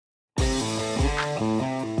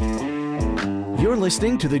You're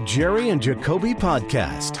listening to the Jerry and Jacoby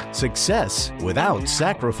Podcast, Success Without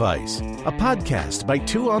Sacrifice, a podcast by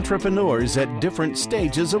two entrepreneurs at different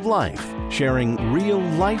stages of life, sharing real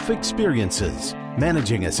life experiences,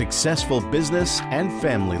 managing a successful business and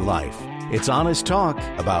family life. It's honest talk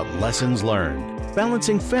about lessons learned,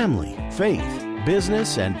 balancing family, faith,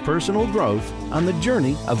 business, and personal growth on the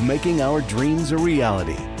journey of making our dreams a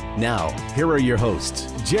reality. Now, here are your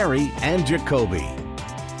hosts, Jerry and Jacoby.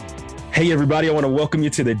 Hey, everybody. I want to welcome you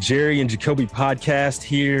to the Jerry and Jacoby podcast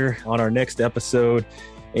here on our next episode.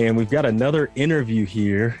 And we've got another interview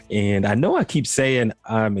here. And I know I keep saying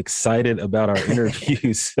I'm excited about our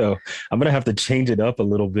interviews, so I'm going to have to change it up a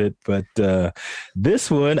little bit. But this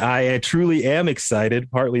one, I truly am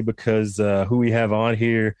excited, partly because who we have on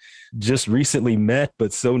here just recently met,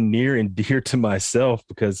 but so near and dear to myself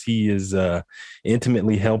because he is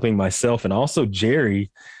intimately helping myself and also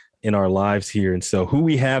Jerry in our lives here. And so who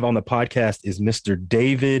we have on the podcast is Mr.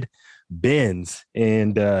 David Benz,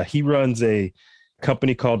 and he runs a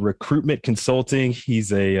company called Recruitment Consulting.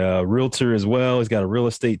 He's a realtor as well. He's got a real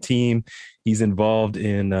estate team. He's involved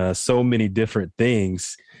in so many different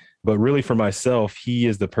things, but really for myself, he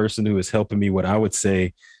is the person who is helping me what I would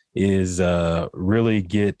say is really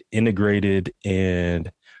get integrated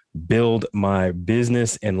and build my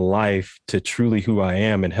business and life to truly who I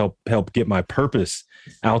am and help get my purpose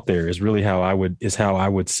out there is really how I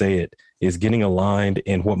would say it, is getting aligned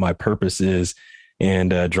in what my purpose is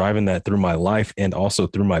and driving that through my life and also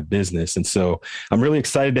through my business. And so I'm really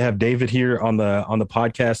excited to have David here on the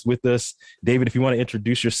podcast with us. David, if you want to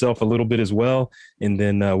introduce yourself a little bit as well, and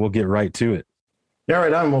then we'll get right to it. Yeah,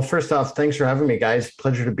 right on. Well, first off, thanks for having me, guys.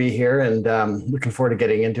 Pleasure to be here, and looking forward to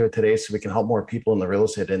getting into it today so we can help more people in the real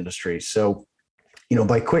estate industry. So,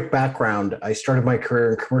 by quick background, I started my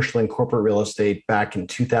career in commercial and corporate real estate back in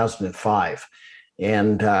 2005.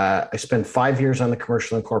 And I spent 5 years on the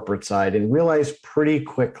commercial and corporate side and realized pretty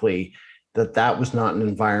quickly that was not an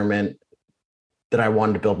environment that I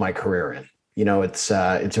wanted to build my career in. It's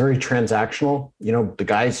very transactional. The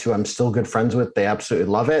guys who I'm still good friends with, they absolutely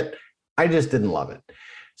love it. I just didn't love it.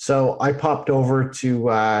 So I popped over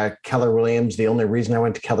to Keller Williams. The only reason I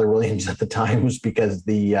went to Keller Williams at the time was because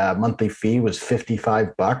the monthly fee was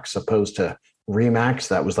 $55 opposed to Remax.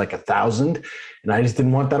 That was like $1,000. And I just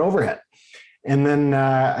didn't want that overhead. And then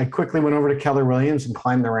I quickly went over to Keller Williams and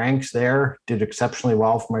climbed the ranks there, did exceptionally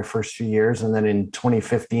well for my first few years. And then in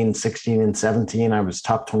 2015, 16, and 17, I was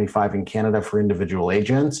top 25 in Canada for individual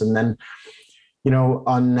agents. And then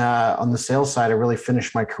on the sales side, I really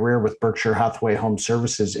finished my career with Berkshire Hathaway Home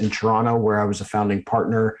Services in Toronto, where I was a founding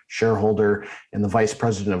partner, shareholder, and the vice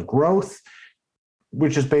president of growth,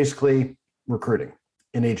 which is basically recruiting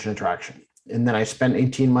and agent attraction. And then I spent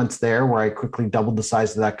 18 months there, where I quickly doubled the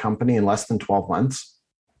size of that company in less than 12 months.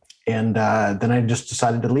 And then I just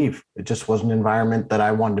decided to leave. It just wasn't an environment that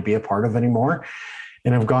I wanted to be a part of anymore.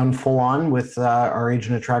 And I've gone full on with our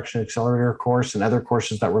Agent Attraction Accelerator course and other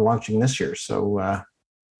courses that we're launching this year. So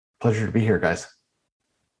pleasure to be here, guys.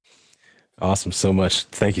 Awesome. So much.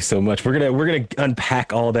 Thank you so much. We're gonna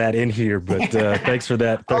unpack all that in here, but thanks for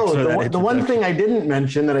that. The one thing I didn't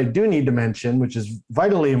mention that I do need to mention, which is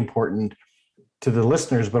vitally important to the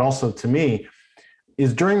listeners, but also to me,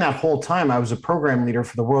 is during that whole time, I was a program leader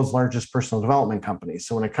for the world's largest personal development company.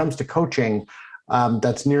 So when it comes to coaching,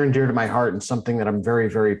 that's near and dear to my heart and something that I'm very,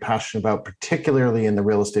 very passionate about, particularly in the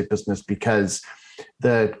real estate business, because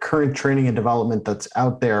the current training and development that's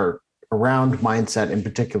out there around mindset in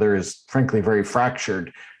particular is frankly very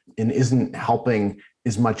fractured and isn't helping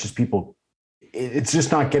as much as people. It's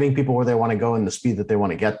just not getting people where they want to go in the speed that they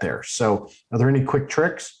want to get there. So are there any quick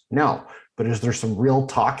tricks? No. But is there some real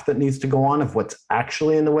talk that needs to go on of what's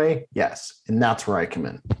actually in the way? Yes. And that's where I come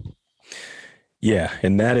in. Yeah.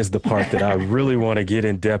 And that is the part that I really want to get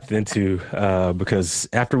in depth into because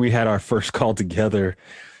after we had our first call together,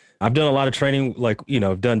 I've done a lot of training,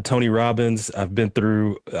 I've done Tony Robbins. I've been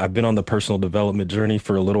on the personal development journey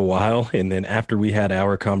for a little while. And then after we had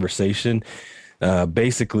our conversation,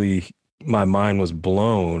 basically my mind was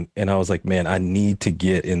blown and I was like, man, I need to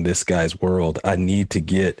get in this guy's world. I need to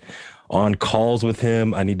get on calls with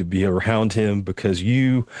him. I need to be around him because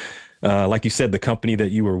like you said, the company that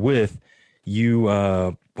you were with,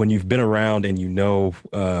 when you've been around and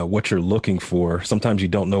what you're looking for, sometimes you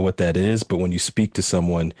don't know what that is, but when you speak to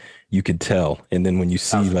someone, you could tell. And then when you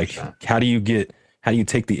see 100%. How do you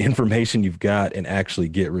take the information you've got and actually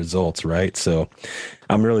get results, right? So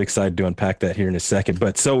I'm really excited to unpack that here in a second.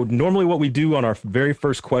 But so normally what we do on our very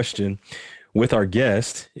first question, with our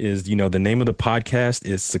guest is, the name of the podcast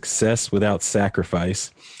is Success Without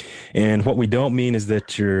Sacrifice. And what we don't mean is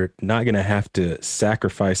that you're not going to have to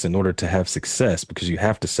sacrifice in order to have success, because you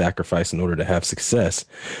have to sacrifice in order to have success.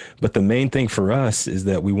 But the main thing for us is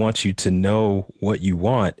that we want you to know what you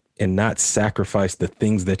want and not sacrifice the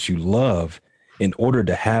things that you love in order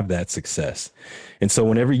to have that success. And so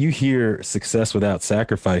whenever you hear success without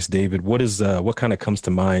sacrifice, David, what kind of comes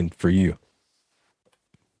to mind for you?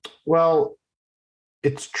 Well,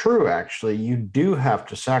 it's true, actually. You do have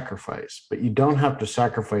to sacrifice, but you don't have to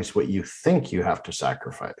sacrifice what you think you have to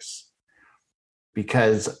sacrifice.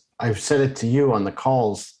 Because I've said it to you on the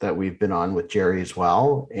calls that we've been on with Jerry as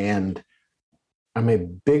well. And I'm a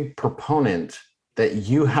big proponent that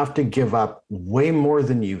you have to give up way more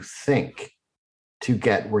than you think to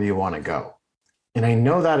get where you want to go. And I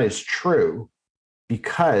know that is true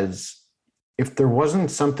because if there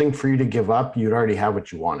wasn't something for you to give up, you'd already have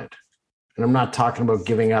what you wanted. And I'm not talking about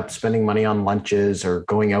giving up spending money on lunches or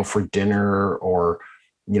going out for dinner or,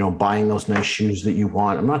 buying those nice shoes that you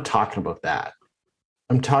want. I'm not talking about that.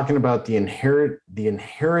 I'm talking about the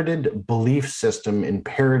inherited belief system and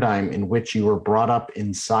paradigm in which you were brought up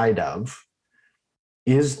inside of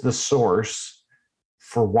is the source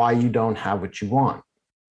for why you don't have what you want.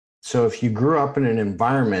 So if you grew up in an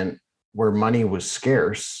environment where money was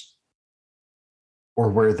scarce, or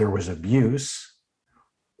where there was abuse,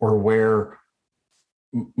 or where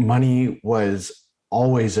money was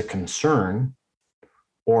always a concern,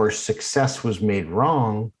 or success was made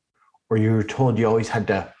wrong, or you were told you always had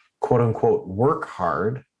to, quote unquote, work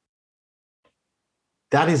hard,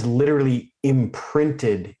 that is literally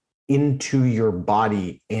imprinted into your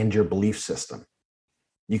body and your belief system.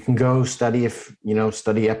 You can go study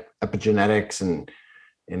epigenetics and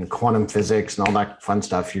quantum physics and all that fun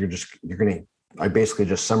stuff. I basically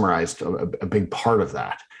just summarized a big part of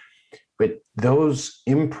that. But those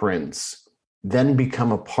imprints then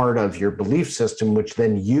become a part of your belief system, which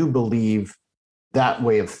then you believe that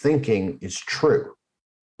way of thinking is true,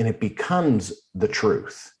 and it becomes the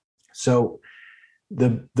truth. So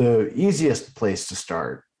the easiest place to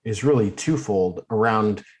start is really twofold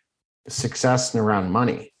around success and around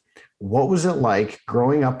money. What was it like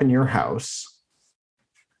growing up in your house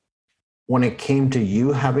when it came to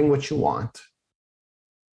you having what you want?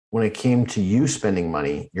 When it came to you spending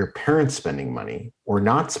money, your parents spending money or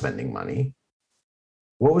not spending money?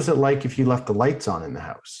 What was it like if you left the lights on in the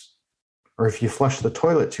house? Or if you flushed the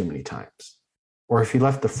toilet too many times? Or if you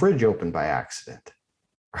left the fridge open by accident,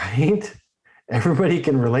 right? Everybody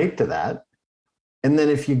can relate to that. And then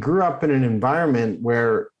if you grew up in an environment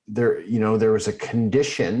where there was a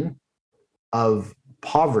condition of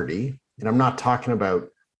poverty, and I'm not talking about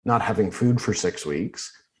not having food for 6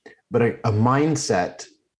 weeks, but a mindset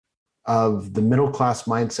of the middle-class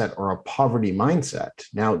mindset or a poverty mindset.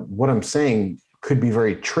 Now, what I'm saying could be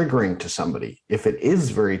very triggering to somebody. If it is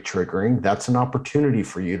very triggering, that's an opportunity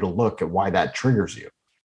for you to look at why that triggers you.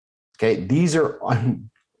 Okay, these are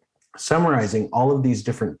summarizing all of these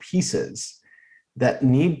different pieces that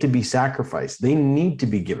need to be sacrificed. They need to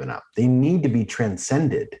be given up. They need to be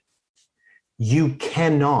transcended. You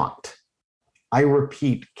cannot, I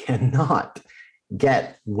repeat, cannot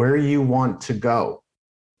get where you want to go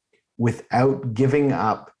without giving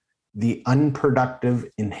up the unproductive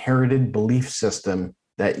inherited belief system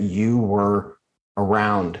that you were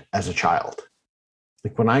around as a child.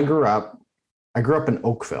 Like when I grew up in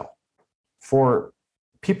Oakville. For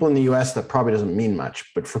people in the US, that probably doesn't mean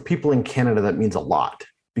much, but for people in Canada, that means a lot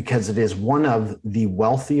because it is one of the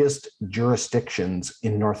wealthiest jurisdictions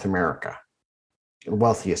in North America. The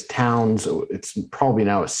wealthiest towns. It's probably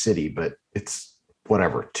now a city, but it's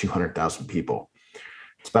 200,000 people.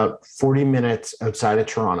 It's about 40 minutes outside of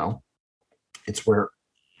Toronto. It's where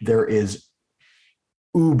there is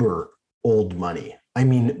uber old money. I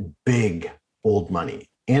mean, big old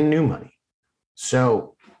money and new money.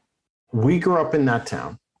 So we grew up in that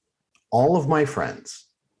town. All of my friends,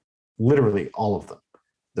 literally all of them,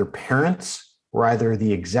 their parents were either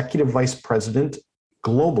the executive vice president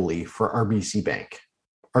globally for RBC Bank,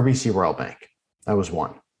 RBC Royal Bank. That was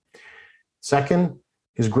one. Second,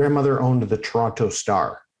 his grandmother owned the Toronto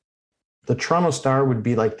Star. The Toronto Star would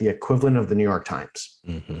be like the equivalent of the New York Times.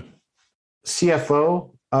 Mm-hmm.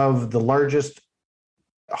 CFO of the largest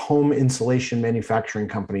home insulation manufacturing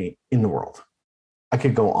company in the world. I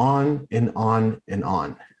could go on and on and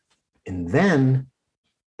on. And then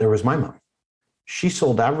there was my mom. She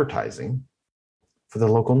sold advertising for the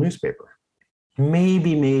local newspaper.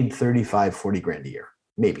 Maybe made 35, 40 grand a year.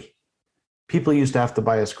 Maybe. People used to have to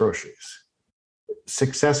buy us groceries.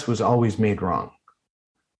 Success was always made wrong.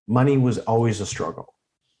 Money was always a struggle.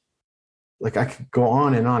 Like I could go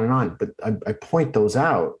on and on and on, but I point those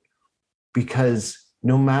out because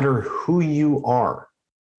no matter who you are,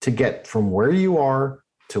 to get from where you are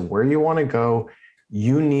to where you want to go,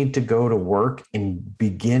 you need to go to work and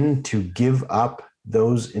begin to give up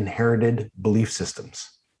those inherited belief systems.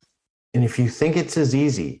 And if you think it's as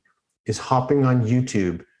easy as hopping on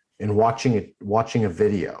YouTube and watching a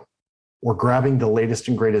video, or grabbing the latest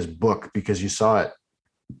and greatest book because you saw it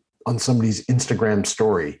on somebody's Instagram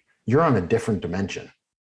story, you're on a different dimension.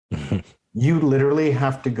 You literally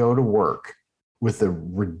have to go to work with a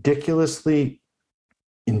ridiculously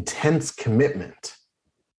intense commitment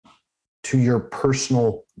to your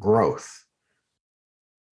personal growth.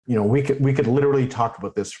 You know, we could literally talk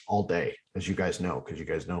about this all day, as you guys know, because you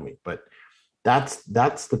guys know me, but that's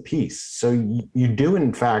the piece. So you do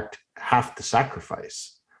in fact have to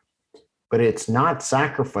sacrifice, but it's not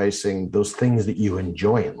sacrificing those things that you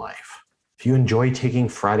enjoy in life. If you enjoy taking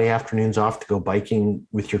Friday afternoons off to go biking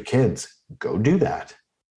with your kids, go do that.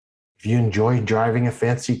 If you enjoy driving a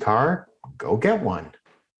fancy car, go get one.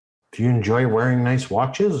 If you enjoy wearing nice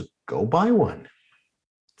watches, go buy one.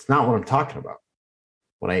 It's not what I'm talking about.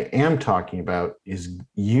 What I am talking about is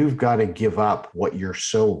you've got to give up what you're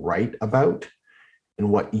so right about and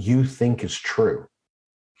what you think is true.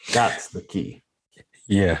 That's the key.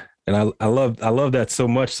 Yeah. And I love that so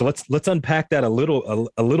much. So let's unpack that a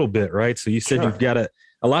little bit, right? So you said Sure. You've got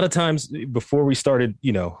a lot of times before we started,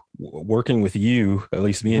 you know, working with you, at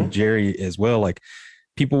least me and Jerry as well, like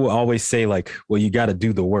people will always say like, well, you got to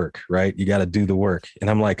do the work, right? You got to do the work.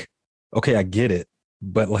 And I'm like, okay, I get it.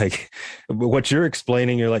 But like what you're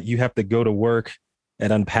explaining, you're like, you have to go to work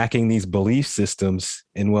at unpacking these belief systems.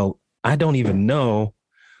 And well, I don't even know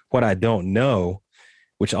what I don't know,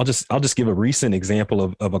 which I'll just give a recent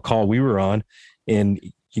example of a call we were on. And,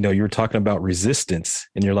 you know, you were talking about resistance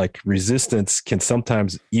and you're like, resistance can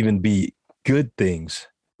sometimes even be good things.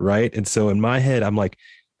 Right. And so in my head, I'm like,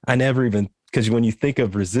 I never even, because when you think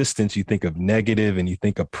of resistance, you think of negative and you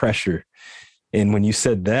think of pressure. And when you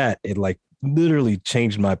said that, it like literally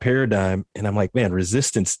changed my paradigm. And I'm like, man,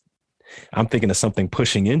 resistance, I'm thinking of something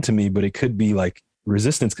pushing into me, but it could be like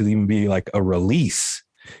resistance could even be like a release.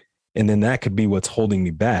 And then that could be what's holding me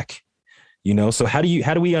back, you know? So how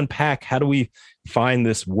do we unpack, how do we find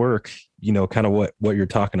this work, you know, kind of what you're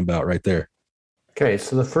talking about right there? Okay.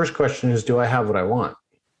 So the first question is, do I have what I want?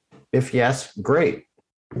 If yes, great.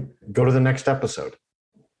 Go to the next episode.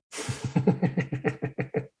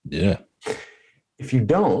 Yeah. If you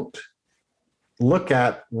don't, look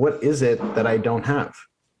at what is it that I don't have?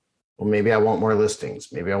 Well, maybe I want more listings.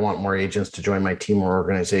 Maybe I want more agents to join my team or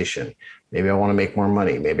organization. Maybe I want to make more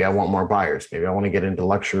money. Maybe I want more buyers. Maybe I want to get into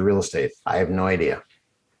luxury real estate. I have no idea.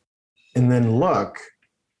 And then look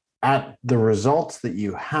at the results that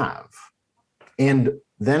you have and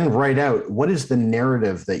then write out, what is the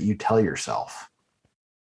narrative that you tell yourself?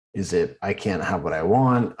 Is it, I can't have what I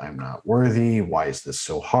want? I'm not worthy. Why is this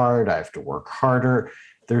so hard? I have to work harder.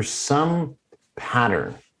 There's some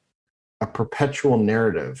pattern, a perpetual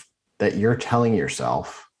narrative that you're telling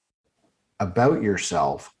yourself, about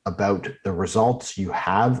the results you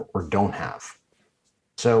have or don't have.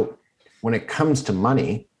 So when it comes to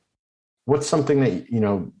money, what's something that, you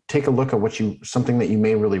know, take a look at something that you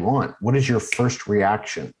may really want. What is your first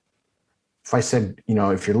reaction? If I said, you know,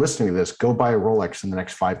 if you're listening to this, go buy a Rolex in the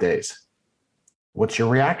next 5 days. What's your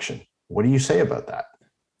reaction? What do you say about that?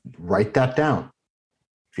 Write that down.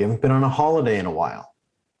 If you haven't been on a holiday in a while,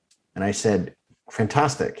 and I said,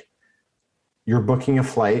 fantastic, you're booking a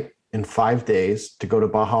flight in 5 days to go to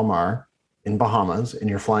Baha Mar in Bahamas, and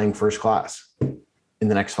you're flying first class in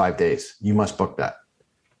the next 5 days. You must book that.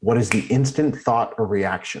 What is the instant thought or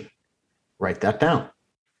reaction? Write that down.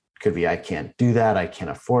 Could be, I can't do that. I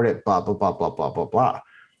can't afford it, blah, blah, blah, blah, blah, blah, blah.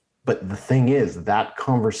 But the thing is, that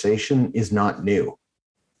conversation is not new.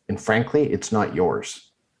 And frankly, it's not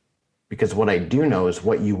yours. Because what I do know is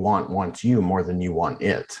what you want wants you more than you want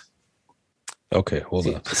it. Okay, hold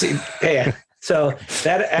on. Hey, so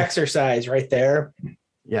that exercise right there,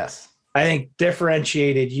 yes, I think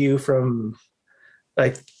differentiated you from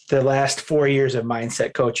like the last 4 years of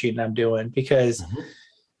mindset coaching I'm doing, because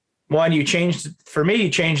one, you changed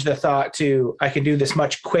the thought to, I can do this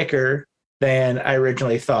much quicker than I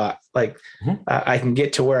originally thought. Like I can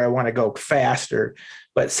get to where I want to go faster.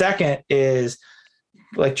 But second is,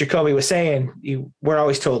 like Jacoby was saying, we're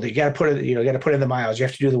always told that you got to put in the miles. You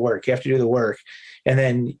have to do the work. And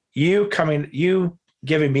then you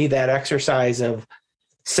giving me that exercise of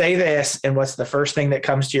say this, and what's the first thing that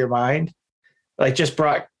comes to your mind, like just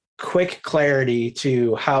brought quick clarity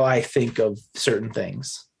to how I think of certain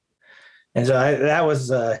things. And so that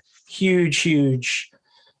was a huge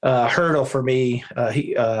hurdle for me,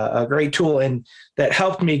 a great tool, and that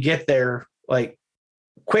helped me get there like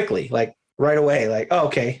quickly, like right away. Like, oh,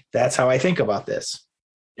 okay, that's how I think about this.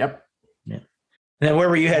 Yep. Yeah. And then where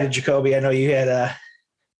were you headed, Jacoby? I know you had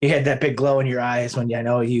that big glow in your eyes when I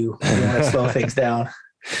know you want to slow things down.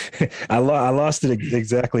 I lost it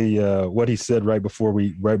exactly what he said right before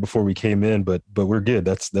we came in, but we're good.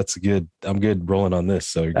 That's good. I'm good rolling on this.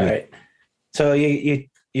 So you're good. All right. So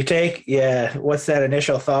you take, what's that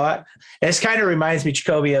initial thought? And this kind of reminds me,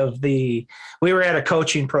 Jacoby, of we were at a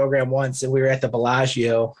coaching program once, and we were at the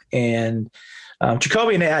Bellagio, and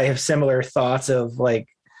Jacoby and I have similar thoughts of like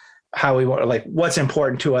how we want, like what's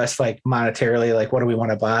important to us, like monetarily, like what do we want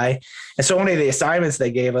to buy? And so one of the assignments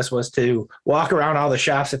they gave us was to walk around all the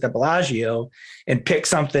shops at the Bellagio and pick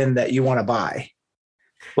something that you want to buy.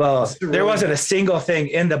 Well, there wasn't a single thing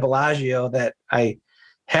in the Bellagio that I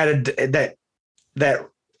had that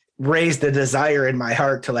raised the desire in my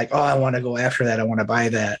heart to like, oh, I want to go after that. I want to buy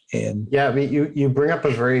that. And yeah, I mean, you bring up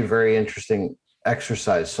a very, very interesting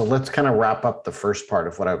exercise. So let's kind of wrap up the first part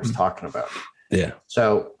of what I was talking about. Yeah.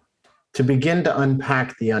 So to begin to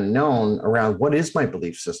unpack the unknown around what is my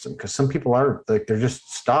belief system, because some people are like, they're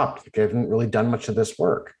just stopped. Like, I haven't really done much of this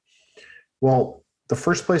work. Well, the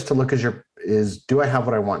first place to look is do I have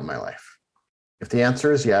what I want in my life? If the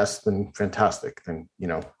answer is yes, then fantastic. Then,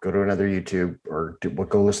 go to another YouTube or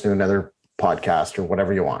go listen to another podcast or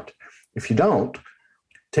whatever you want. If you don't,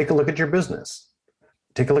 take a look at your business.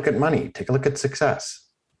 Take a look at money. Take a look at success.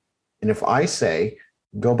 And if I say,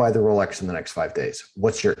 go buy the Rolex in the next 5 days,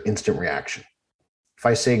 what's your instant reaction? If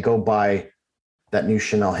I say, go buy that new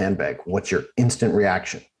Chanel handbag, what's your instant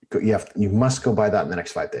reaction? You must go buy that in the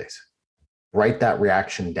next 5 days. Write that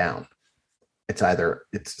reaction down.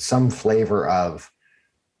 It's some flavor of,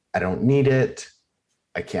 I don't need it,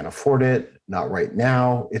 I can't afford it, not right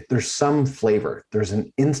now. There's some flavor. There's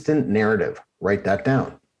an instant narrative. Write that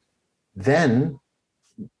down. Then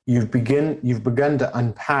you've begun to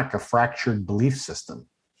unpack a fractured belief system.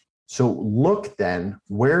 So look then,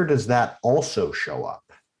 where does that also show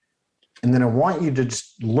up? And then I want you to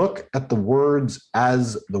just look at the words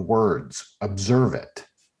as the words. Observe it.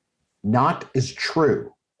 Not as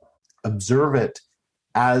true. Observe it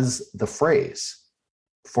as the phrase.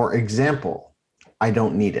 For example, I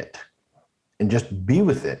don't need it. And just be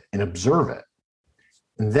with it and observe it.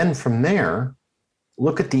 And then from there,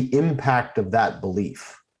 look at the impact of that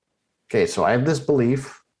belief. Okay, so I have this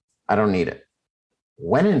belief, I don't need it.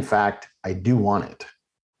 When in fact, I do want it.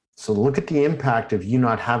 So look at the impact of you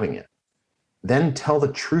not having it. Then tell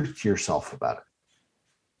the truth to yourself about it.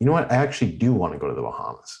 You know what? I actually do want to go to the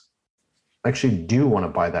Bahamas. I actually do want to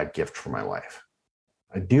buy that gift for my wife.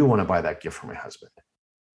 I do want to buy that gift for my husband.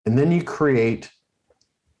 And then you create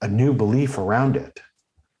a new belief around it,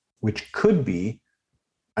 which could be,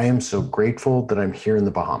 I am so grateful that I'm here in the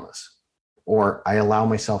Bahamas, or I allow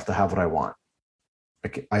myself to have what I want.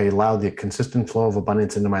 I allow the consistent flow of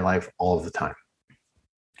abundance into my life all of the time.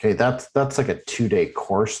 Okay, that's like a 2-day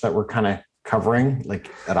course that we're kind of covering, like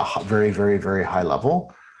at a very, very, very high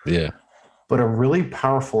level. Yeah. But a really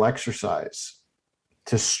powerful exercise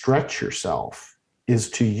to stretch yourself is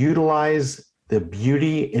to utilize the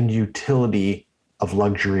beauty and utility of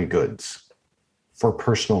luxury goods for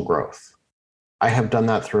personal growth. I have done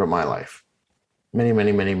that throughout my life many,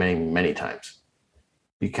 many, many, many, many times.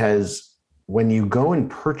 Because when you go and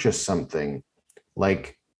purchase something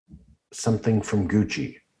like something from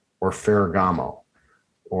Gucci or Ferragamo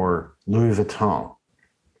or Louis Vuitton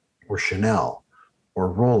or Chanel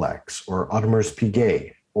or Rolex or Audemars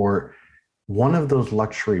Piguet or one of those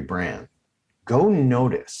luxury brands, go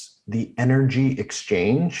notice the energy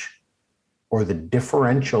exchange or the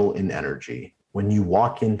differential in energy when you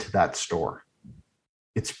walk into that store.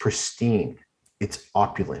 It's pristine, it's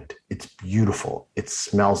opulent, it's beautiful, it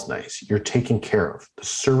smells nice, you're taken care of, the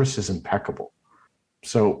service is impeccable.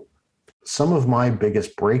 So some of my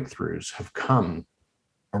biggest breakthroughs have come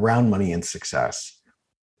around money and success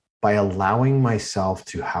by allowing myself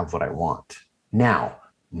to have what I want. Now,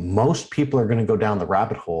 most people are going to go down the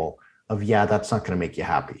rabbit hole of, that's not going to make you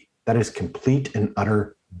happy. That is complete and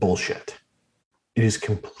utter bullshit. It is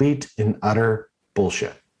complete and utter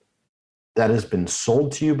bullshit. That has been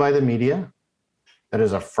sold to you by the media. That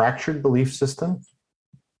is a fractured belief system.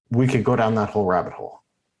 We could go down that whole rabbit hole.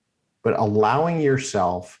 But allowing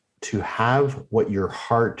yourself to have what your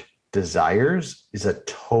heart desires is a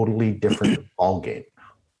totally different ballgame.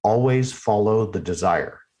 Always follow the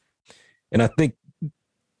desire. And I think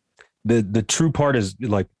the true part is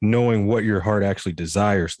like knowing what your heart actually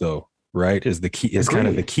desires, though, right? Is the key, is kind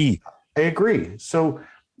of the key. I agree. So,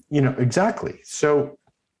 exactly. So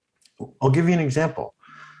I'll give you an example.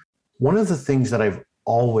 One of the things that I've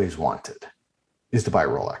always wanted is to buy a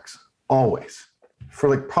Rolex. Always. For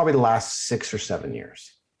like probably the last 6 or 7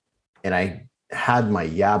 years. And I had my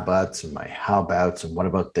yeah buts and my how abouts and what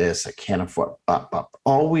about this? I can't afford,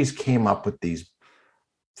 always came up with these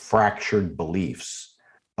fractured beliefs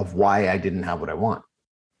of why I didn't have what I want.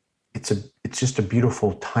 It's just a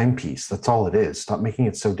beautiful timepiece. That's all it is. Stop making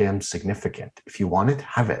it so damn significant. If you want it,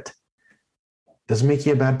 have it. Doesn't make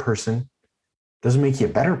you a bad person. Doesn't make you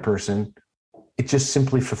a better person. It just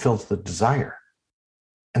simply fulfills the desire.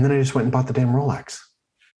 And then I just went and bought the damn Rolex.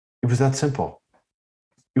 It was that simple.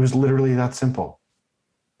 It was literally that simple.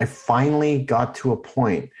 I finally got to a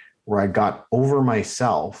point where I got over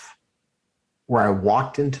myself, where I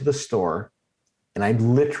walked into the store and I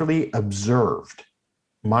literally observed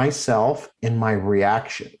myself and my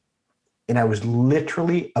reaction. And I was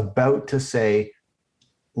literally about to say,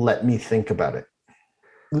 let me think about it.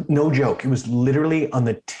 No joke. It was literally on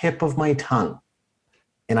the tip of my tongue.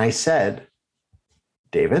 And I said,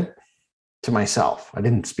 David, to myself, I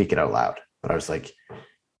didn't speak it out loud, but I was like,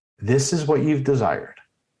 this is what you've desired.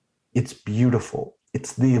 It's beautiful.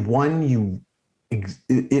 It's the one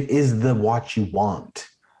it is the watch you want.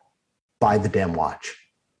 Buy the damn watch.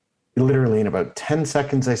 Literally in about 10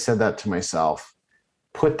 seconds, I said that to myself,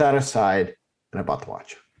 put that aside, and I bought the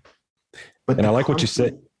watch. And I like what you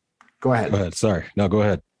said. Go ahead. Go ahead. Sorry. No, go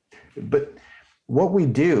ahead. But what we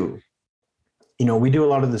do, we do a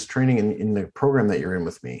lot of this training in the program that you're in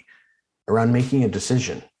with me around making a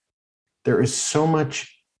decision. There is so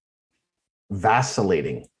much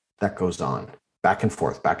vacillating that goes on, back and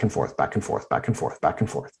forth, back and forth, back and forth, back and forth, back and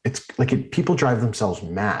forth. It's like people drive themselves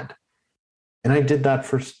mad. And I did that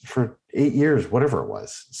for 8 years, whatever it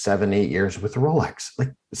was, 7, 8 years with the Rolex.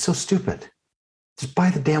 Like, it's so stupid. Just buy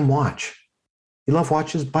the damn watch. You love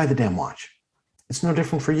watches? Buy the damn watch. It's no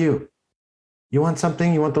different for you. You want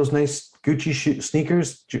something? You want those nice Gucci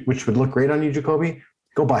sneakers, which would look great on you, Jacoby?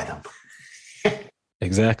 Go buy them.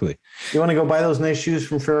 Exactly. You want to go buy those nice shoes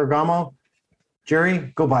from Ferragamo?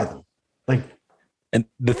 Jerry, go buy them. And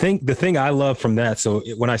the thing I love from that, so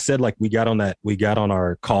when I said like we got on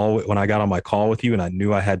our call, when I got on my call with you and I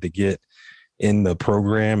knew I had to get in the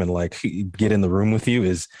program and like get in the room with you,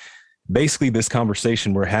 is basically this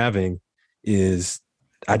conversation we're having is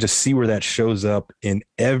I just see where that shows up in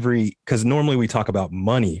because normally we talk about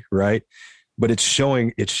money, right? But it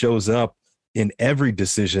shows up in every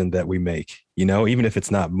decision that we make, even if it's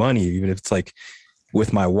not money, even if it's like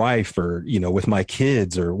with my wife or, with my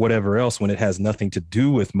kids or whatever else, when it has nothing to do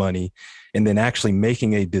with money, and then actually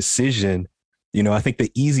making a decision. I think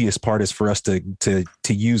the easiest part is for us to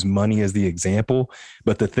use money as the example.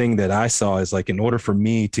 But the thing that I saw is like, in order for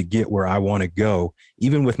me to get where I want to go,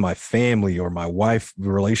 even with my family or my wife,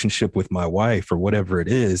 relationship with my wife or whatever it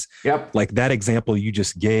is, yep. Like that example you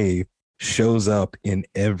just gave shows up in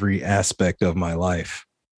every aspect of my life.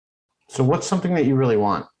 So what's something that you really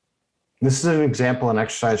want? This is an example and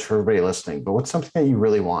exercise for everybody listening, but what's something that you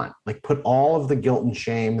really want? Like, put all of the guilt and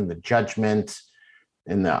shame and the judgment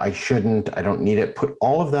and the I shouldn't, I don't need it, put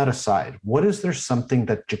all of that aside. What is there something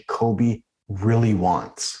that Jacoby really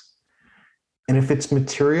wants? And if it's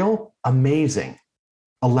material, amazing.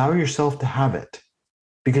 Allow yourself to have it,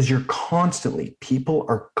 because people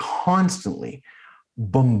are constantly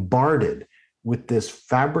bombarded with this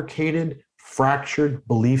fabricated, fractured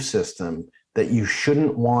belief system that you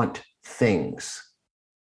shouldn't want things.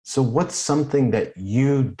 So what's something that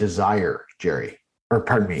you desire, Jerry? Or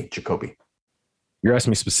pardon me, Jacoby? You're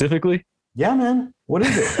asking me specifically? Yeah, man. What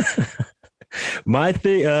is it? My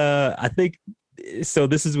thing, I think, so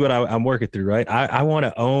this is what I'm working through, right? I want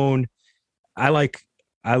to own, I want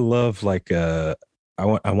to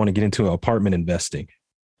get into apartment investing,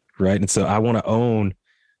 right? And so I want to own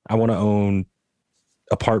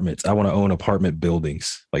apartments. I want to own apartment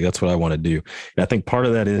buildings. Like, that's what I want to do. And I think part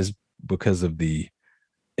of that is because of the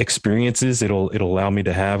experiences it'll allow me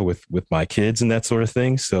to have with my kids and that sort of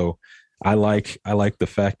thing. So I like the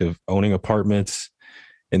fact of owning apartments,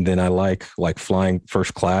 and then I like flying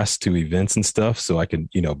first class to events and stuff, so I can,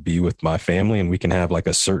 be with my family and we can have like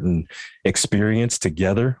a certain experience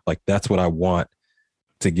together. Like, that's what I want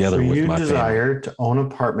together with my family. You desire to own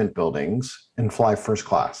apartment buildings and fly first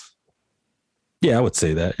class? Yeah, I would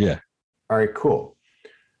say that. Yeah. All right, cool.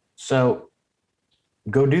 So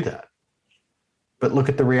go do that. But look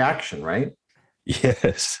at the reaction, right?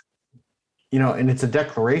 Yes. And it's a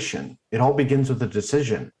declaration. It all begins with a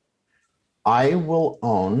decision. I will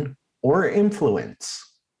own or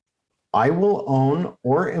influence. I will own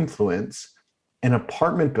or influence an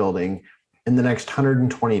apartment building in the next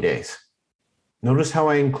 120 days. Notice how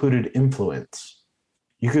I included influence.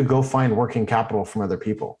 You could go find working capital from other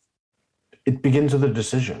people. it begins with a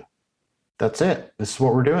decision. That's it. This is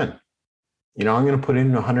what we're doing. I'm going to put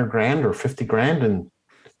in 100 grand or 50 grand, and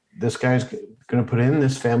this guy's going to put in,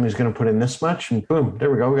 this family's going to put in this much, and boom,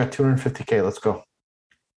 there we go. We got 250K. Let's go.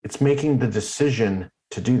 It's making the decision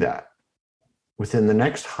to do that. Within the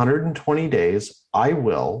next 120 days, I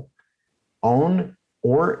will own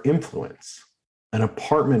or influence an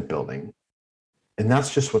apartment building. And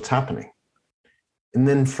that's just what's happening. And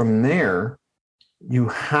then from there, you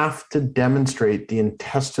have to demonstrate the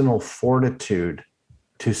intestinal fortitude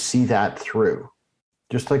to see that through.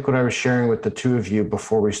 Just like what I was sharing with the two of you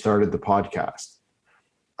before we started the podcast.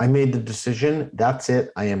 I made the decision, that's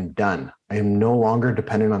it, I am done. I am no longer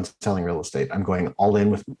dependent on selling real estate. I'm going all in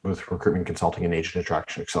with recruitment consulting and agent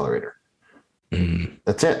attraction accelerator.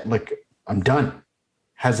 That's it. Like, I'm done.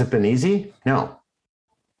 Has it been easy? No.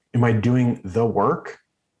 Am I doing the work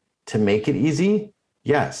to make it easy?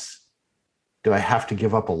 Yes. Do I have to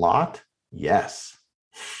give up a lot? Yes.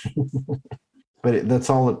 But that's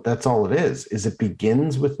all it is it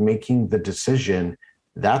begins with making the decision.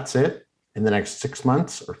 That's it. In the next 6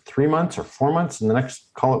 months or 3 months or 4 months, in the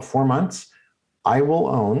next, call it 4 months, I will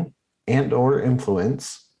own and or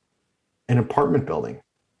influence an apartment building.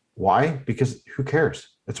 Why? Because who cares?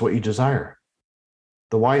 It's what you desire.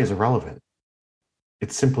 The why is irrelevant.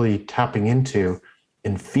 It's simply tapping into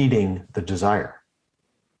and feeding the desire.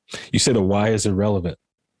 You said the why is irrelevant.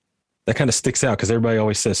 That kind of sticks out because everybody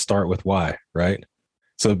always says start with why, right?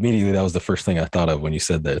 So immediately that was the first thing I thought of when you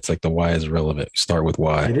said that. It's like the why is irrelevant. Start with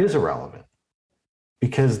why. It is irrelevant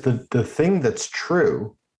because the thing that's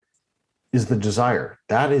true is the desire.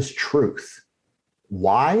 That is truth.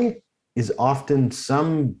 Why is often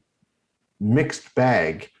some mixed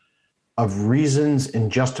bag of reasons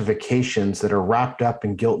and justifications that are wrapped up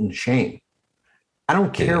in guilt and shame. I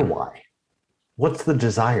don't care why. What's the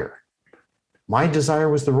desire? My desire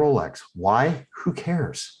was the Rolex. Why? Who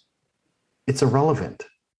cares? It's irrelevant.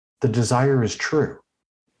 The desire is true.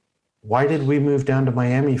 Why did we move down to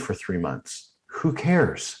Miami for 3 months? Who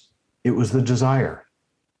cares? It was the desire.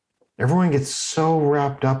 Everyone gets so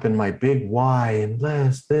wrapped up in my big why and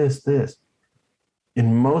this.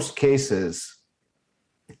 In most cases,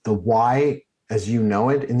 the why, as you know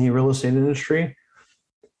it in the real estate industry,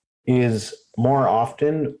 is more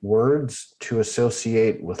often words to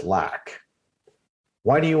associate with lack.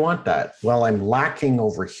 Why do you want that? Well, I'm lacking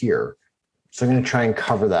over here, so I'm going to try and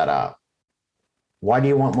cover that up. Why do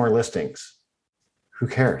you want more listings? Who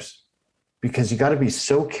cares? Because you got to be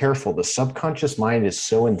so careful. The subconscious mind is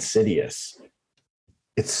so insidious.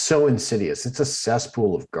 It's so insidious. It's a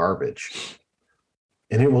cesspool of garbage,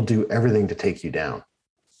 and it will do everything to take you down.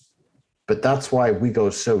 But that's why we go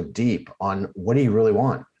so deep on what do you really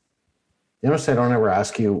want? You notice I don't ever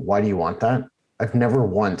ask you, why do you want that? I've never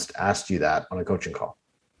once asked you that on a coaching call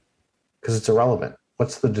because it's irrelevant.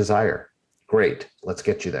 What's the desire? Great, let's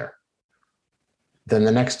get you there. Then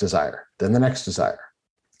the next desire, then the next desire.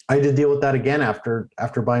 I had to deal with that again after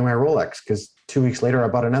buying my Rolex because 2 weeks later I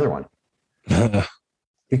bought another one.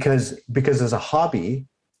 because as a hobby,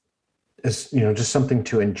 as just something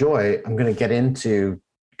to enjoy, I'm going to get into,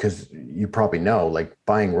 because you probably know, like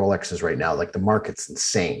buying Rolexes right now, like the market's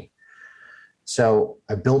insane. So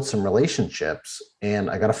I built some relationships and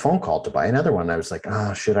I got a phone call to buy another one. I was like,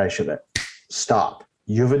 should I? Stop.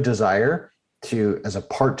 You have a desire to, as a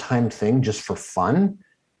part-time thing, just for fun,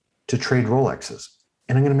 to trade Rolexes.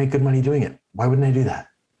 And I'm going to make good money doing it. Why wouldn't I do that?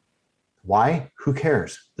 Why? Who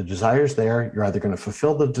cares? The desire's there. You're either going to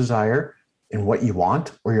fulfill the desire in what you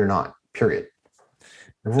want or you're not, period.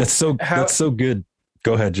 That's so good.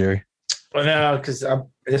 Go ahead, Jerry. Well, no, because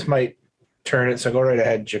this might turn it. So go right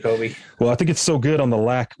ahead, Jacoby. Well, I think it's so good on the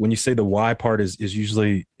lack. When you say the why part is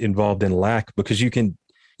usually involved in lack, because you can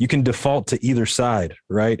default to either side,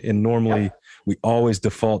 right? And normally we always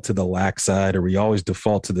default to the lack side, or we always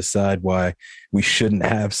default to the side why we shouldn't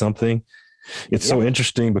have something. It's so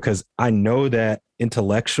interesting because I know that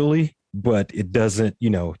intellectually, but it doesn't,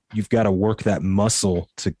 you've got to work that muscle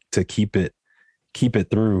to keep it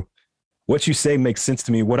through. What you say makes sense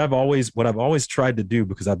to me. What I've always tried to do,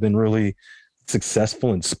 because I've been really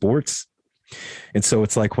successful in sports. And so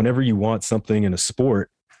it's like, whenever you want something in a sport,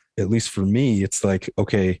 at least for me, it's like,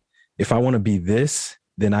 okay, if I want to be this,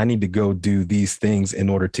 then I need to go do these things in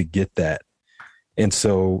order to get that. And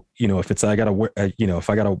so, if it's, if I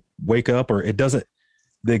got to wake up, or it doesn't,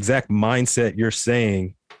 the exact mindset you're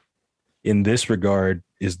saying in this regard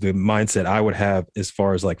is the mindset I would have as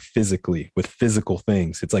far as like physically, with physical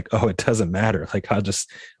things. It's like, oh, it doesn't matter. Like I'll just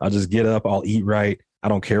get up, I'll eat right. I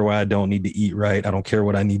don't care why I don't need to eat right. I don't care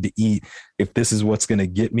what I need to eat. If this is what's going to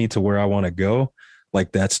get me to where I want to go,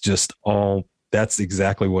 like that's just all that's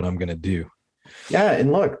exactly what I'm going to do. Yeah.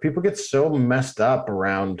 And look, people get so messed up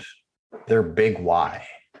around their big why.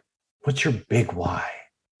 What's your big why?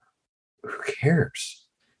 Who cares?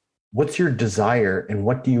 What's your desire and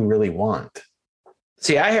what do you really want?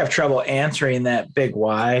 See, I have trouble answering that big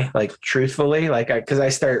why, like truthfully, like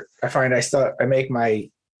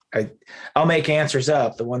I'll make answers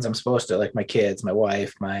up, the ones I'm supposed to, like my kids, my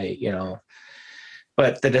wife,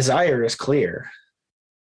 but the desire is clear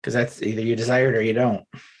because that's either you desire it or you don't.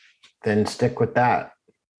 Then stick with that.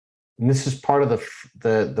 And this is part of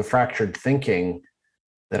the fractured thinking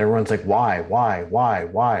that everyone's like, why?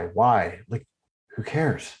 Like, who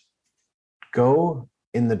cares? Go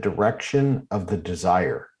in the direction of the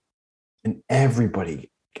desire. And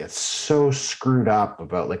everybody gets so screwed up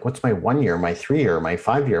about like, what's my 1 year, my 3 year, my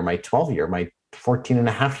 5 year, my 12 year, my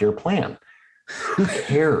 14.5 year plan? Who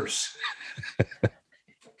cares?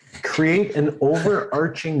 Create an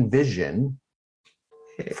overarching vision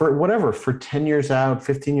for 10 years out,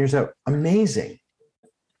 15 years out. Amazing.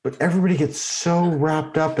 But everybody gets so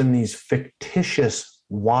wrapped up in these fictitious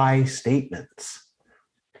why statements.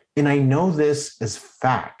 And I know this as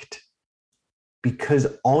fact because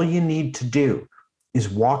all you need to do is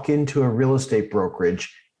walk into a real estate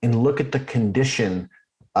brokerage and look at the condition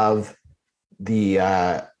of the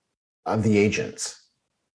agents.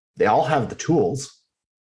 They all have the tools.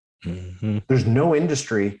 Mm-hmm. There's no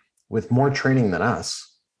industry with more training than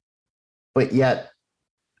us, but yet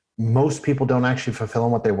most people don't actually fulfill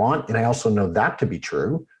what they want. And I also know that to be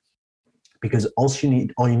true because all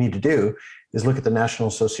you need to do is look at the National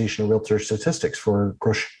Association of Realtor statistics for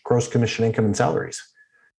gross commission income and salaries.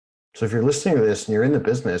 So if you're listening to this and you're in the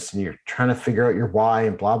business and you're trying to figure out your why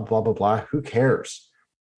and blah, blah, blah, blah, who cares?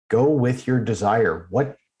 Go with your desire.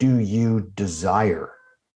 What do you desire?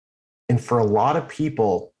 And for a lot of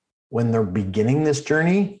people, when they're beginning this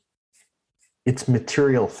journey, it's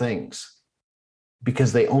material things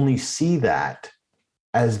because they only see that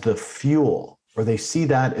as the fuel or they see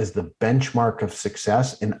that as the benchmark of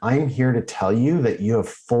success. And I'm here to tell you that you have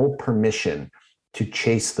full permission to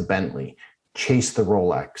chase the Bentley, chase the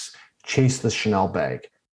Rolex, chase the Chanel bag,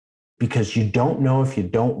 because you don't know if you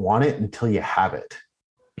don't want it until you have it.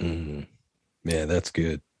 Mm-hmm. Yeah, that's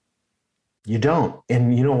good. You don't.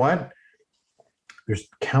 And you know what? There's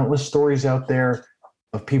countless stories out there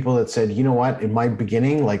of people that said, you know what, in my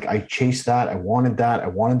beginning, like I chased that. I wanted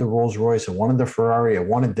the Rolls Royce. I wanted the Ferrari. I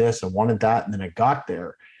wanted this. I wanted that. And then I got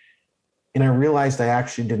there and I realized I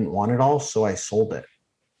actually didn't want it all. So I sold it.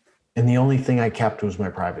 And the only thing I kept was my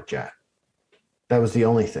private jet. That was the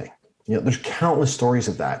only thing. There's countless stories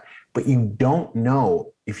of that, but you don't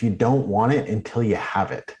know if you don't want it until you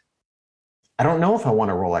have it. I don't know if I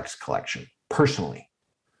want a Rolex collection personally.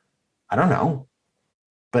 I don't know.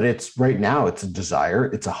 But it's right now, it's a desire.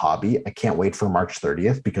 It's a hobby. I can't wait for March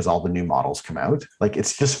 30th because all the new models come out. Like,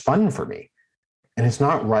 it's just fun for me. And it's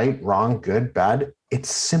not right, wrong, good, bad. It's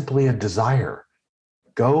simply a desire.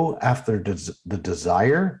 Go after the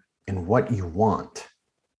desire and what you want.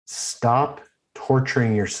 Stop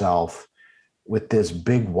torturing yourself with this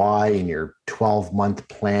big why in your 12-month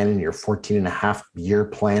plan and your 14.5-year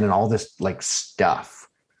plan and all this like stuff.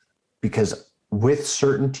 Because with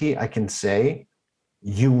certainty, I can say,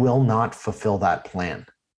 you will not fulfill that plan.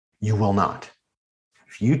 You will not.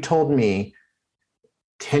 If you told me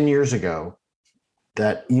 10 years ago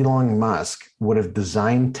that Elon Musk would have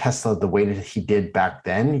designed Tesla the way that he did back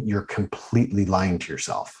then, you're completely lying to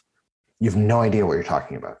yourself. You have no idea what you're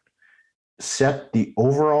talking about. Set the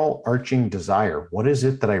overall arching desire. What is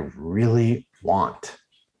it that I really want?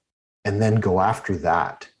 And then go after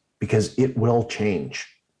that because it will change.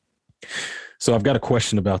 So I've got a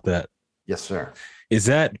question about that. Yes, sir.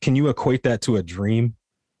 Can you equate that to a dream?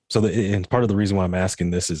 So and part of the reason why I'm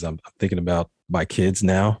asking this is I'm thinking about my kids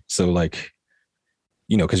now. So like,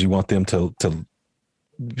 because you want them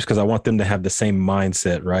because I want them to have the same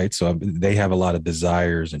mindset, right? So they have a lot of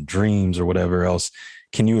desires and dreams or whatever else.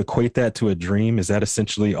 Can you equate that to a dream? Is that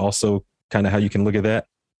essentially also kind of how you can look at that?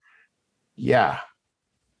 Yeah.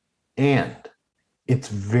 And it's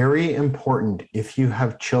very important if you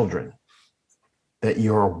have children that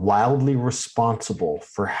you're wildly responsible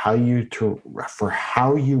for how you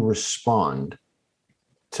respond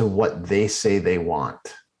to what they say they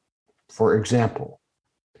want. For example,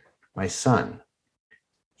 my son,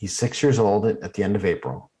 he's 6 years old at the end of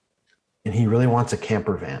April, and he really wants a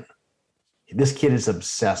camper van. This kid is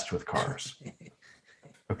obsessed with cars.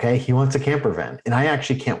 Okay, he wants a camper van, and I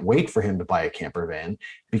actually can't wait for him to buy a camper van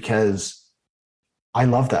because I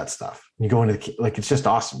love that stuff. You go into it's just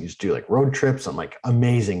awesome. You just do like road trips. I'm like,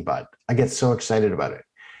 amazing, bud. I get so excited about it.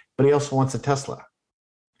 But he also wants a Tesla.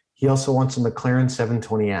 He also wants a McLaren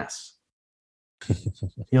 720S.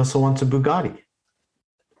 He also wants a Bugatti.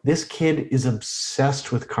 This kid is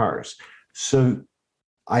obsessed with cars. So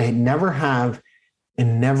I never have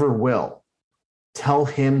and never will tell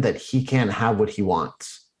him that he can't have what he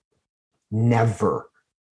wants. Never.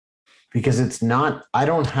 Because it's not, I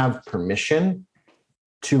don't have permission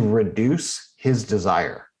to reduce his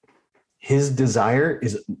desire. His desire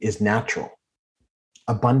is natural.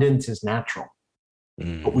 Abundance is natural.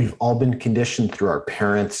 But we've all been conditioned through our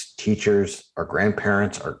parents, teachers, our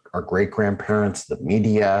grandparents, our great-grandparents, the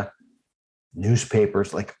media,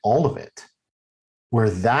 newspapers, like all of it, where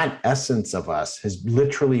that essence of us has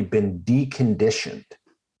literally been deconditioned.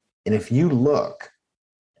 And if you look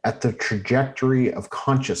at the trajectory of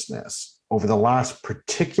consciousness over the last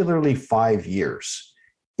particularly 5 years,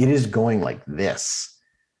 it is going like this,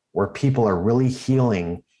 where people are really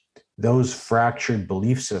healing those fractured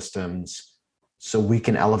belief systems so we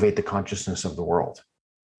can elevate the consciousness of the world.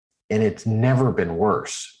 And it's never been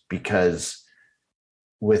worse, because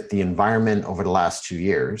with the environment over the last 2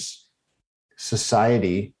 years,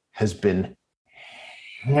 society has been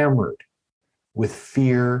hammered with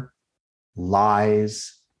fear,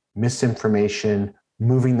 lies, misinformation,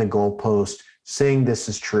 moving the goalpost, saying this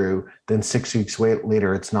is true, then 6 weeks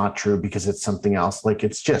later, it's not true because it's something else. Like,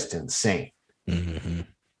 it's just insane. Mm-hmm.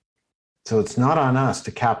 So it's not on us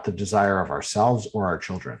to cap the desire of ourselves or our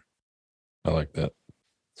children. I like that.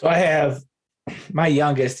 So I have, my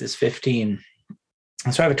youngest is 15.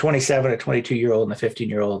 So I have a 27, a 22-year-old, and a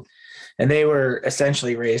 15-year-old. And they were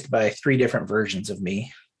essentially raised by 3 different versions of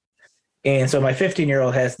me. And so my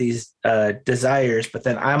 15-year-old has these desires, but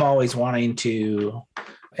then I'm always wanting to,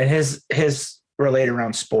 and his relate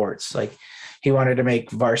around sports. Like, he wanted to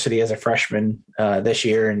make varsity as a freshman this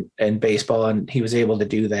year in baseball, and he was able to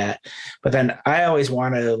do that. But then I always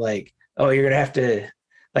want to, like, oh, you're going to have to,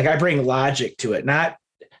 like, I bring logic to it, not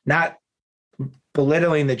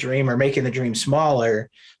belittling the dream or making the dream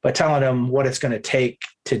smaller, but telling him what it's going to take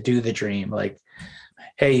to do the dream. Like,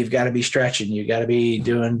 hey, you've got to be stretching. You got to be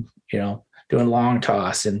doing long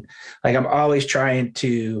toss. And like, I'm always trying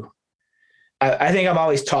to, I think I'm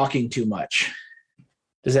always talking too much.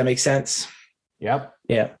 Does that make sense? Yep.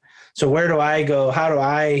 Yeah. So where do I go? How do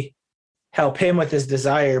I help him with his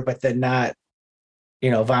desire, but then not,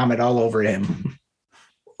 vomit all over him?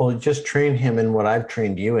 Well, just train him in what I've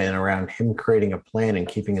trained you in around him creating a plan and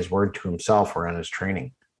keeping his word to himself around his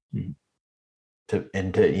training. Mm-hmm.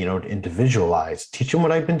 To visualize, teach him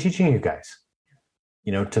what I've been teaching you guys,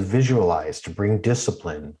 to visualize, to bring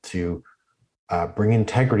discipline, to bring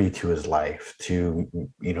integrity to his life, to,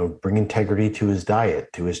 bring integrity to his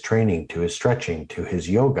diet, to his training, to his stretching, to his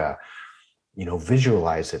yoga,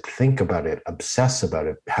 visualize it, think about it, obsess about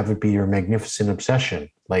it, have it be your magnificent obsession.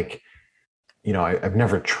 Like, I've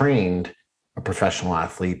never trained a professional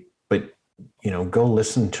athlete, but, go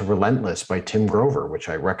listen to Relentless by Tim Grover, which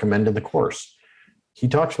I recommend in the course. He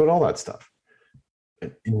talks about all that stuff.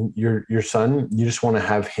 And your son, you just want to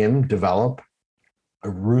have him develop a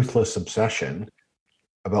ruthless obsession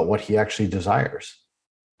about what he actually desires.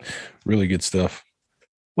 Really good stuff.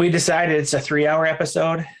 We decided it's a 3-hour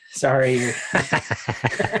episode. Sorry.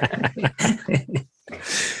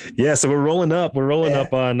 Yeah, so we're rolling up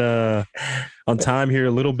on time here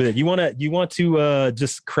a little bit. You want to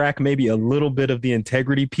just crack maybe a little bit of the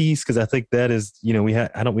integrity piece, because I think that is, we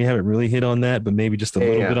haven't really hit on that, but maybe just a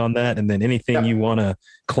little bit on that, and then anything you want to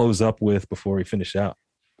close up with before we finish out.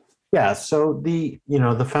 Yeah. So the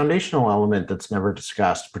foundational element that's never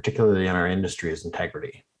discussed, particularly in our industry, is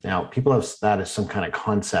integrity. Now, people have that as some kind of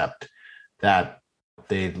concept that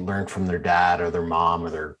they learned from their dad or their mom or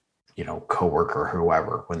their, coworker or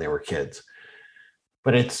whoever when they were kids.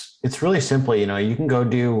 But it's really simply, you can go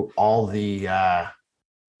do all the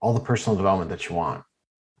personal development that you want,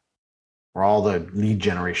 or all the lead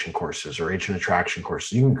generation courses or agent attraction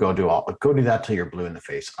courses. You can go do that till you're blue in the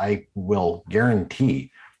face. I will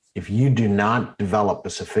guarantee, if you do not develop a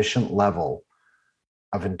sufficient level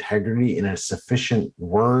of integrity and a sufficient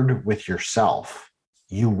word with yourself,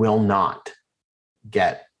 you will not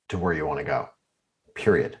get to where you want to go,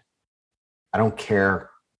 period. I don't care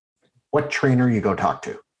what trainer you go talk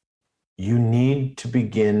to. You need to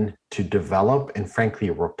begin to develop and frankly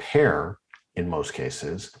repair, in most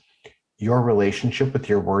cases, your relationship with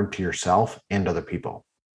your word to yourself and other people.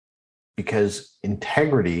 Because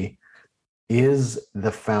integrity is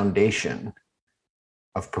the foundation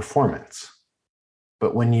of performance.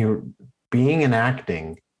 But when you're being and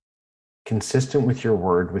acting consistent with your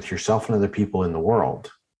word, with yourself and other people in the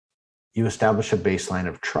world, you establish a baseline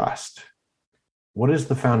of trust. What is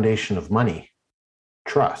the foundation of money?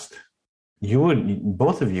 Trust.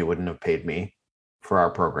 both of you wouldn't have paid me for our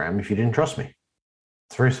program if you didn't trust me.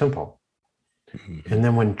 It's very simple. Mm-hmm. And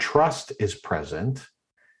then when trust is present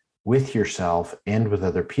with yourself and with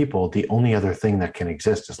other people, the only other thing that can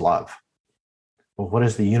exist is love. Well, what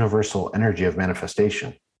is the universal energy of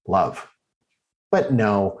manifestation? Love. But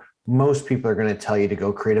no, most people are going to tell you to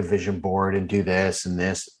go create a vision board and do this and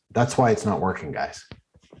this. That's why it's not working, guys.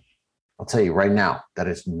 I'll tell you right now, that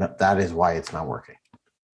is why it's not working.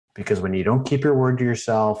 Because when you don't keep your word to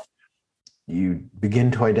yourself, you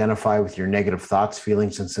begin to identify with your negative thoughts,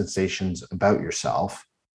 feelings, and sensations about yourself.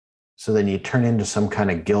 So then you turn into some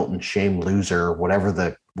kind of guilt and shame loser, whatever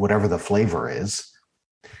the flavor is,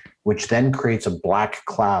 which then creates a black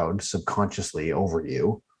cloud subconsciously over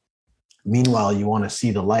you. Meanwhile, you want to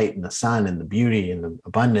see the light and the sun and the beauty and the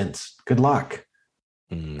abundance. Good luck.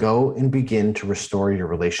 Go and begin to restore your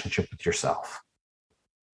relationship with yourself.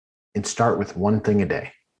 And start with one thing a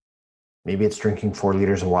day. Maybe it's drinking 4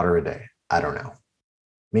 liters of water a day. I don't know.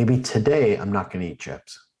 Maybe today I'm not going to eat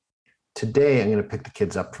chips. Today I'm going to pick the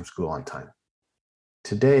kids up from school on time.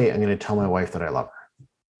 Today I'm going to tell my wife that I love her.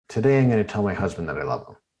 Today I'm going to tell my husband that I love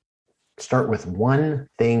him. Start with one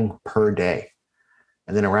thing per day.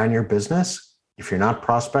 And then around your business, if you're not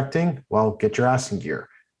prospecting, well, get your ass in gear.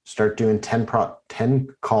 Start doing 10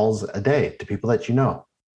 calls a day to people that you know.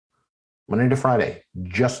 Monday to Friday,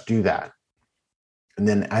 just do that. And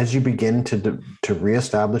then as you begin to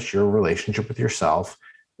reestablish your relationship with yourself,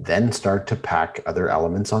 then start to pack other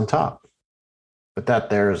elements on top. But that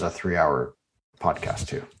there is a 3-hour podcast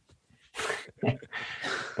too.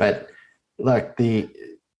 But look, I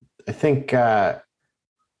think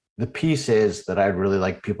the piece is that I'd really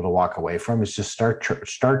like people to walk away from is just start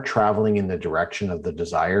traveling in the direction of the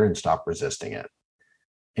desire and stop resisting it,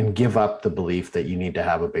 and give up the belief that you need to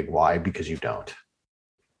have a big why, because you don't.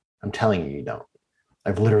 I'm telling you, you don't.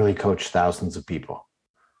 I've literally coached thousands of people.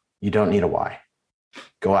 You don't need a why.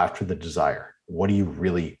 Go after the desire. What do you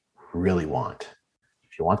really, really want?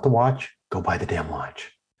 If you want the watch, go buy the damn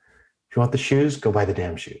watch. If you want the shoes, go buy the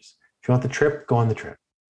damn shoes. If you want the trip, go on the trip.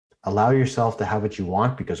 Allow yourself to have what you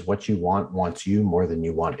want, because what you want wants you more than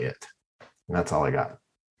you want it. And that's all I got.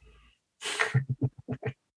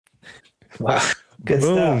 Wow. Good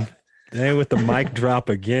stuff. Dang, with the mic drop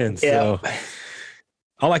again. So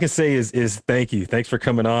all I can say is thank you. Thanks for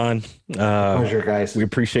coming on. Pleasure, guys. We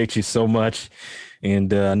appreciate you so much.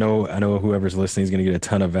 And I know whoever's listening is going to get a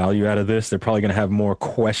ton of value out of this. They're probably going to have more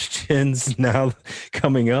questions now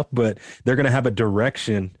coming up, but they're going to have a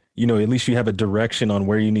direction. You know, at least you have a direction on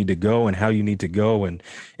where you need to go and how you need to go,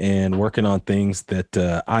 and working on things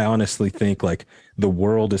that I honestly think, like, the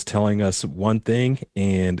world is telling us one thing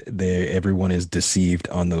and everyone is deceived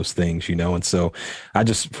on those things, you know? And so I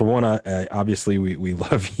just, for one, obviously we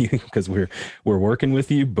love you because we're working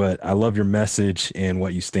with you, but I love your message and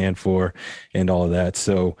what you stand for and all of that.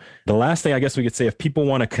 So the last thing I guess we could say, if people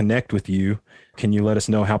want to connect with you, can you let us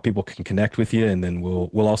know how people can connect with you? And then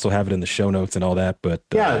we'll also have it in the show notes and all that. But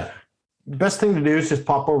yeah, best thing to do is just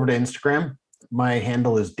pop over to Instagram. My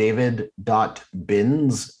handle is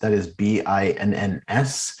david.binns. That is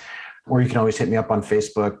BINNS. Or you can always hit me up on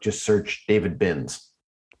Facebook. Just search David Binns.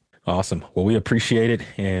 Awesome. Well, we appreciate it.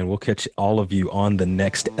 And we'll catch all of you on the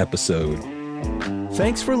next episode.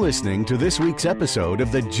 Thanks for listening to this week's episode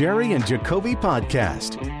of the Jerry and Jacoby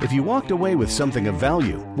Podcast. If you walked away with something of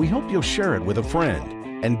value, we hope you'll share it with a friend.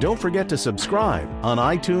 And don't forget to subscribe on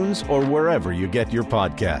iTunes or wherever you get your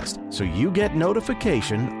podcast so you get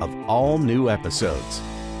notification of all new episodes.